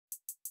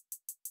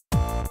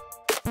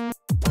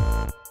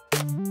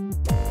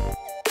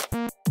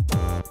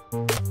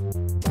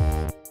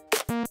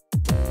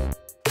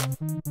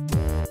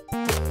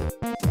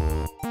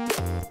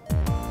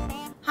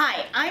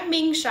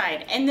Ming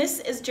Scheid, and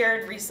this is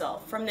Jared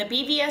Riesel from the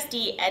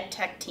BVSD Ed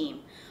Tech team.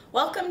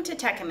 Welcome to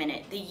Tech a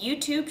Minute, the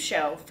YouTube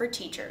show for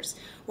teachers,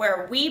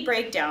 where we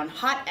break down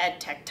hot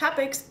ed tech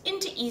topics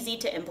into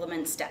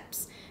easy-to-implement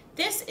steps.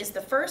 This is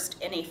the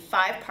first in a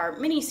 5-part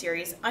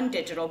mini-series on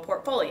digital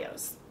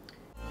portfolios.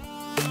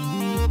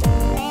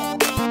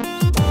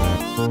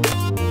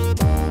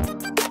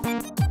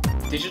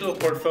 Digital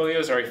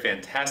portfolios are a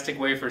fantastic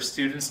way for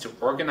students to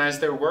organize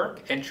their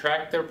work and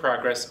track their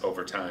progress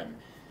over time.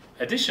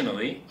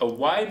 Additionally, a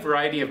wide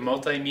variety of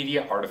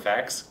multimedia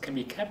artifacts can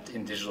be kept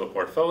in digital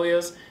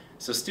portfolios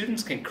so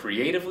students can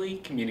creatively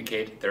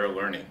communicate their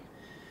learning.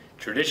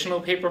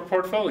 Traditional paper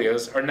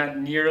portfolios are not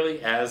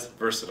nearly as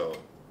versatile.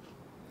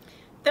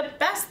 The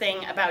best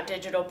thing about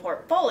digital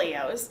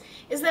portfolios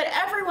is that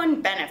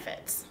everyone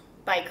benefits.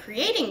 By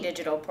creating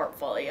digital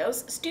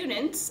portfolios,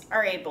 students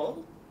are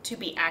able to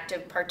be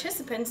active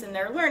participants in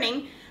their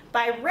learning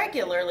by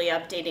regularly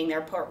updating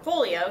their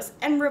portfolios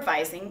and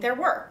revising their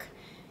work,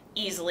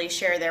 easily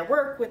share their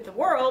work with the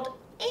world,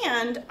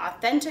 and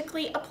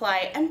authentically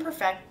apply and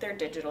perfect their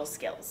digital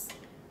skills.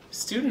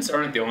 Students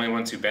aren't the only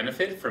ones who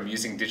benefit from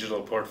using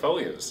digital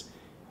portfolios.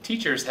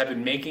 Teachers have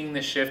been making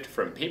the shift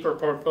from paper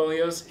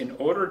portfolios in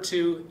order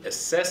to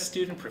assess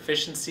student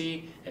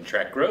proficiency and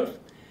track growth,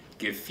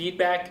 give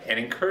feedback and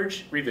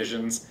encourage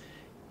revisions,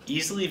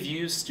 easily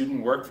view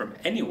student work from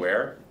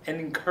anywhere, and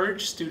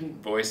encourage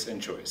student voice and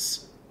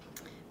choice.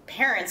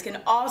 Parents can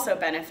also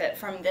benefit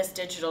from this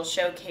digital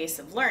showcase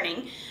of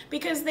learning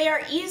because they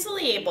are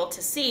easily able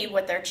to see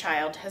what their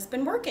child has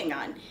been working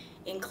on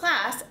in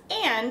class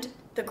and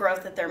the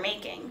growth that they're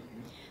making.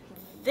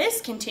 This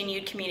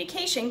continued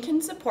communication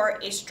can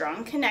support a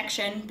strong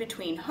connection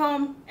between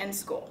home and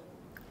school.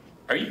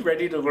 Are you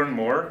ready to learn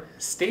more?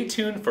 Stay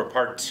tuned for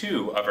part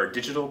 2 of our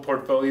Digital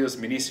Portfolios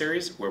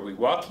mini-series, where we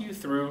walk you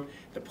through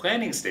the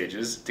planning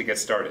stages to get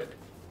started.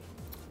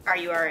 Are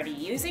you already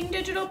using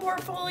digital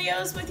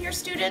portfolios with your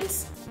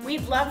students?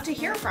 We'd love to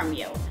hear from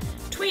you.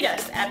 Tweet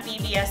us at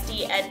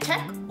BVSD Ed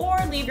Tech or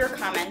leave your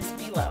comments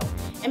below.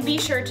 And be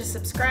sure to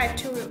subscribe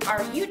to our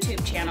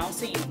YouTube channel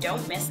so you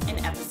don't miss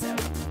an episode.